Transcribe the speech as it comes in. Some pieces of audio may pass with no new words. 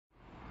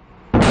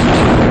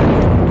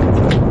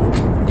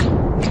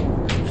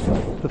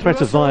threat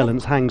of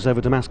violence hangs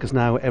over Damascus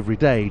now every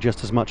day,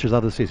 just as much as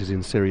other cities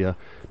in Syria.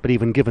 But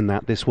even given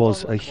that, this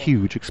was a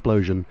huge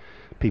explosion.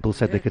 People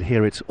said they could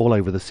hear it all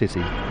over the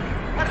city.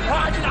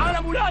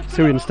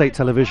 Syrian state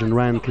television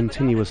ran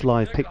continuous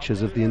live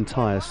pictures of the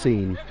entire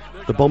scene.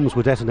 The bombs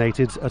were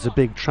detonated at a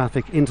big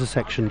traffic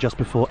intersection just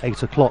before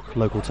 8 o'clock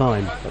local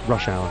time, at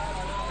rush hour.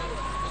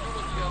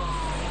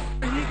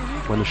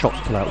 When the shots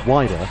pull out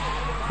wider,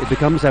 it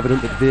becomes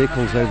evident that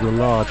vehicles over a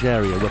large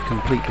area were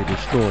completely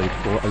destroyed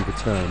or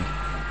overturned.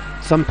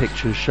 Some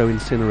pictures show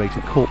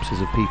incinerated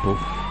corpses of people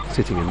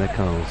sitting in their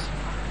cars.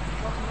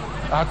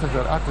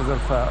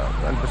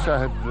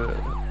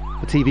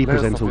 The TV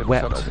presenter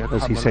wept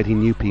as he said he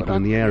knew people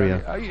in the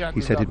area.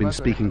 He said he'd been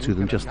speaking to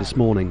them just this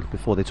morning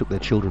before they took their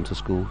children to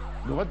school.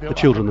 The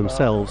children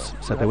themselves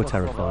said they were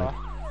terrified.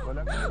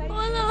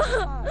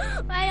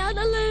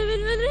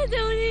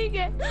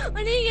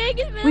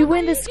 We were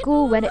in the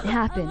school when it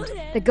happened.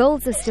 The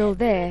girls are still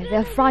there.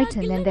 They're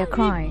frightened and they're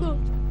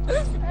crying.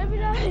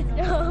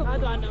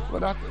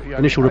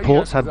 Initial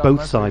reports had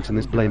both sides in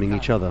this blaming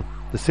each other.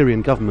 The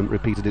Syrian government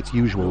repeated its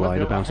usual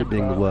line about it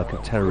being the work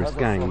of terrorist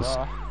gangs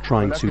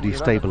trying to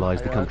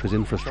destabilise the country's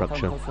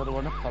infrastructure.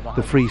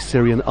 The Free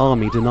Syrian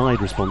Army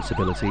denied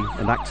responsibility,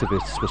 and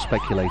activists were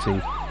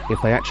speculating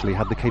if they actually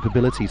had the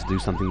capability to do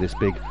something this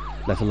big,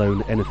 let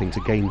alone anything to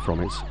gain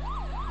from it.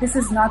 This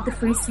is not the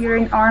Free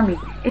Syrian Army.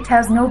 It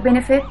has no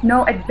benefit,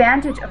 no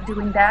advantage of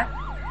doing that.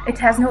 It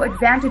has no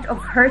advantage of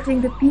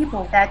hurting the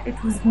people that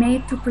it was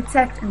made to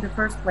protect in the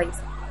first place.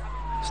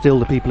 Still,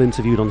 the people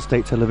interviewed on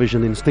state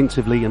television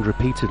instinctively and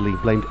repeatedly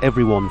blamed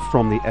everyone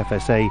from the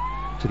FSA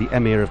to the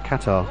Emir of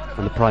Qatar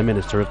and the Prime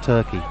Minister of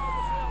Turkey.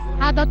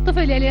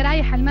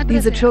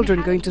 These are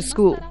children going to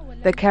school.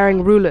 They're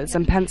carrying rulers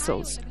and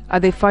pencils. Are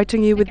they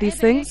fighting you with these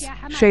things?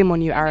 Shame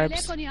on you,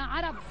 Arabs.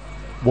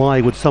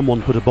 Why would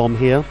someone put a bomb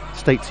here?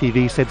 State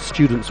TV said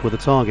students were the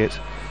target,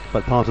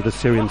 but part of the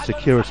Syrian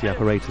security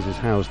apparatus is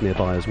housed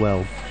nearby as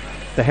well.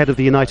 The head of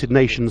the United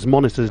Nations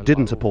monitors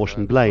didn't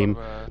apportion blame,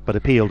 but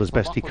appealed as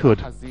best he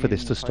could for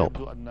this to stop.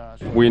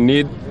 We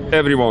need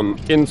everyone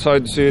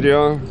inside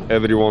Syria,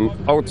 everyone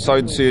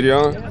outside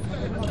Syria,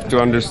 to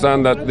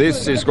understand that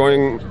this is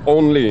going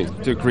only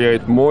to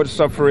create more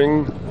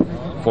suffering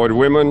for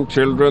women,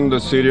 children, the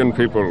Syrian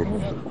people.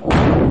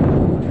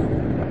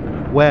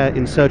 Where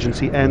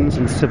insurgency ends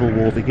and civil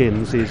war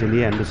begins is in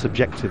the end a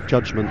subjective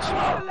judgment.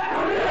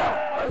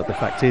 But the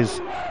fact is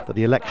that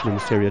the election in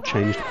Syria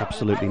changed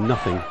absolutely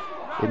nothing.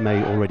 It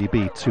may already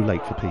be too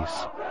late for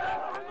peace.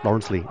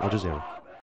 Laurence, Al Jazeera.